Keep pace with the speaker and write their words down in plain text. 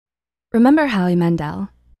Remember Howie Mandel,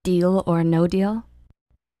 Deal or No Deal?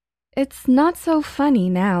 It's not so funny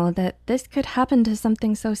now that this could happen to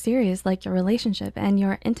something so serious like your relationship and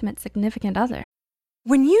your intimate significant other.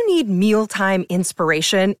 When you need mealtime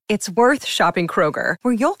inspiration, it's worth shopping Kroger,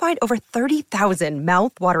 where you'll find over 30,000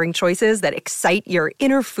 mouth-watering choices that excite your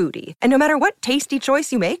inner foodie. And no matter what tasty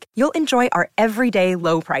choice you make, you'll enjoy our everyday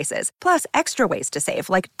low prices, plus extra ways to save,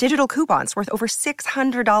 like digital coupons worth over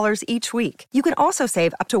 $600 each week. You can also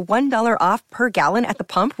save up to $1 off per gallon at the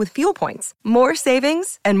pump with fuel points. More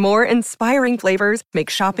savings and more inspiring flavors make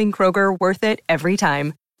shopping Kroger worth it every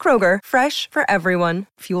time. Kroger, fresh for everyone.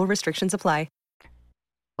 Fuel restrictions apply.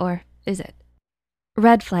 Or is it?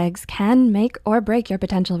 Red flags can make or break your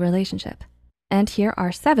potential relationship. And here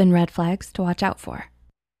are 7 red flags to watch out for.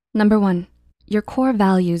 Number 1, your core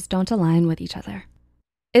values don't align with each other.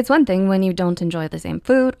 It's one thing when you don't enjoy the same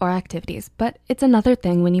food or activities, but it's another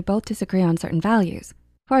thing when you both disagree on certain values.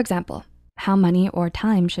 For example, how money or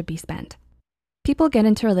time should be spent. People get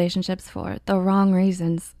into relationships for the wrong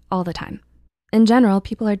reasons all the time. In general,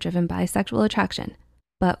 people are driven by sexual attraction,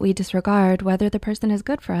 but we disregard whether the person is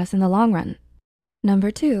good for us in the long run.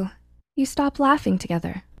 Number 2, you stop laughing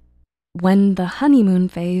together. When the honeymoon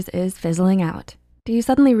phase is fizzling out, do you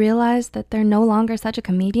suddenly realize that they're no longer such a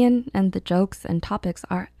comedian and the jokes and topics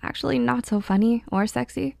are actually not so funny or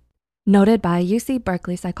sexy? Noted by UC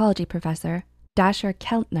Berkeley psychology professor Dasher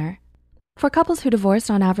Keltner, for couples who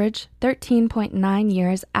divorced on average 13.9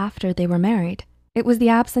 years after they were married, it was the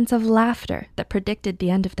absence of laughter that predicted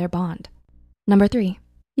the end of their bond. Number 3,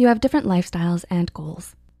 you have different lifestyles and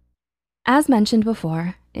goals. As mentioned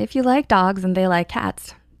before, if you like dogs and they like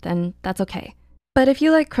cats, then that's okay. But if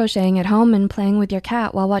you like crocheting at home and playing with your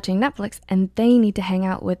cat while watching Netflix and they need to hang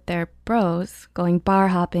out with their bros, going bar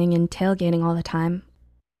hopping and tailgating all the time,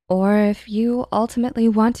 or if you ultimately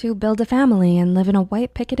want to build a family and live in a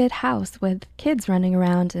white picketed house with kids running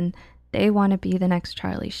around and they want to be the next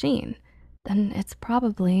Charlie Sheen, then it's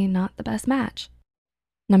probably not the best match.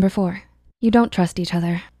 Number 4, you don't trust each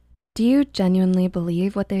other. Do you genuinely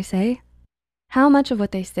believe what they say? How much of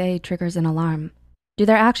what they say triggers an alarm? Do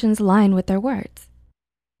their actions align with their words?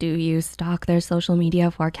 Do you stalk their social media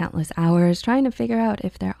for countless hours trying to figure out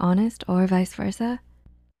if they're honest or vice versa?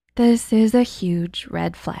 This is a huge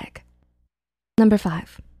red flag. Number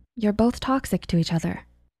 5, you're both toxic to each other.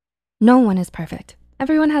 No one is perfect.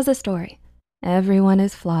 Everyone has a story. Everyone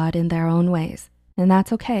is flawed in their own ways, and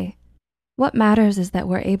that's okay. What matters is that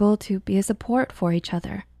we're able to be a support for each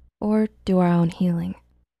other or do our own healing.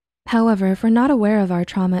 However, if we're not aware of our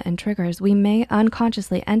trauma and triggers, we may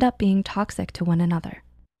unconsciously end up being toxic to one another.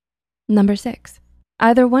 Number 6,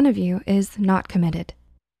 either one of you is not committed.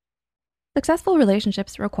 Successful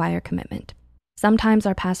relationships require commitment. Sometimes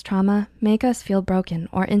our past trauma make us feel broken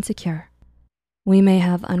or insecure. We may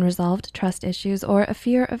have unresolved trust issues or a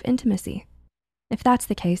fear of intimacy. If that's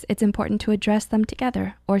the case, it's important to address them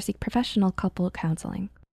together or seek professional couple counseling.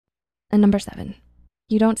 And number 7,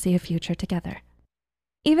 you don't see a future together.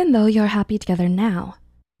 Even though you're happy together now,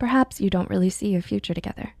 perhaps you don't really see a future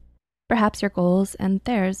together. Perhaps your goals and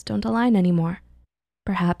theirs don't align anymore.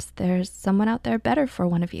 Perhaps there's someone out there better for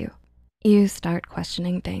one of you. You start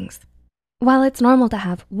questioning things. While it's normal to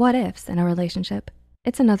have what ifs in a relationship,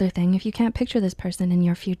 it's another thing if you can't picture this person in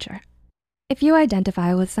your future. If you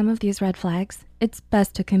identify with some of these red flags, it's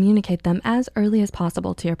best to communicate them as early as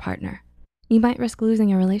possible to your partner. You might risk losing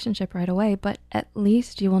your relationship right away, but at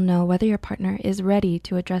least you will know whether your partner is ready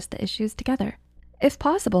to address the issues together. If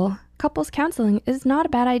possible, couples counseling is not a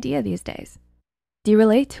bad idea these days. Do you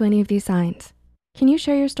relate to any of these signs? Can you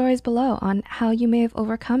share your stories below on how you may have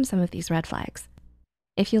overcome some of these red flags?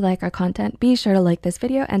 If you like our content, be sure to like this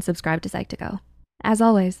video and subscribe to Psych2Go. As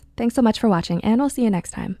always, thanks so much for watching, and we'll see you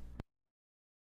next time.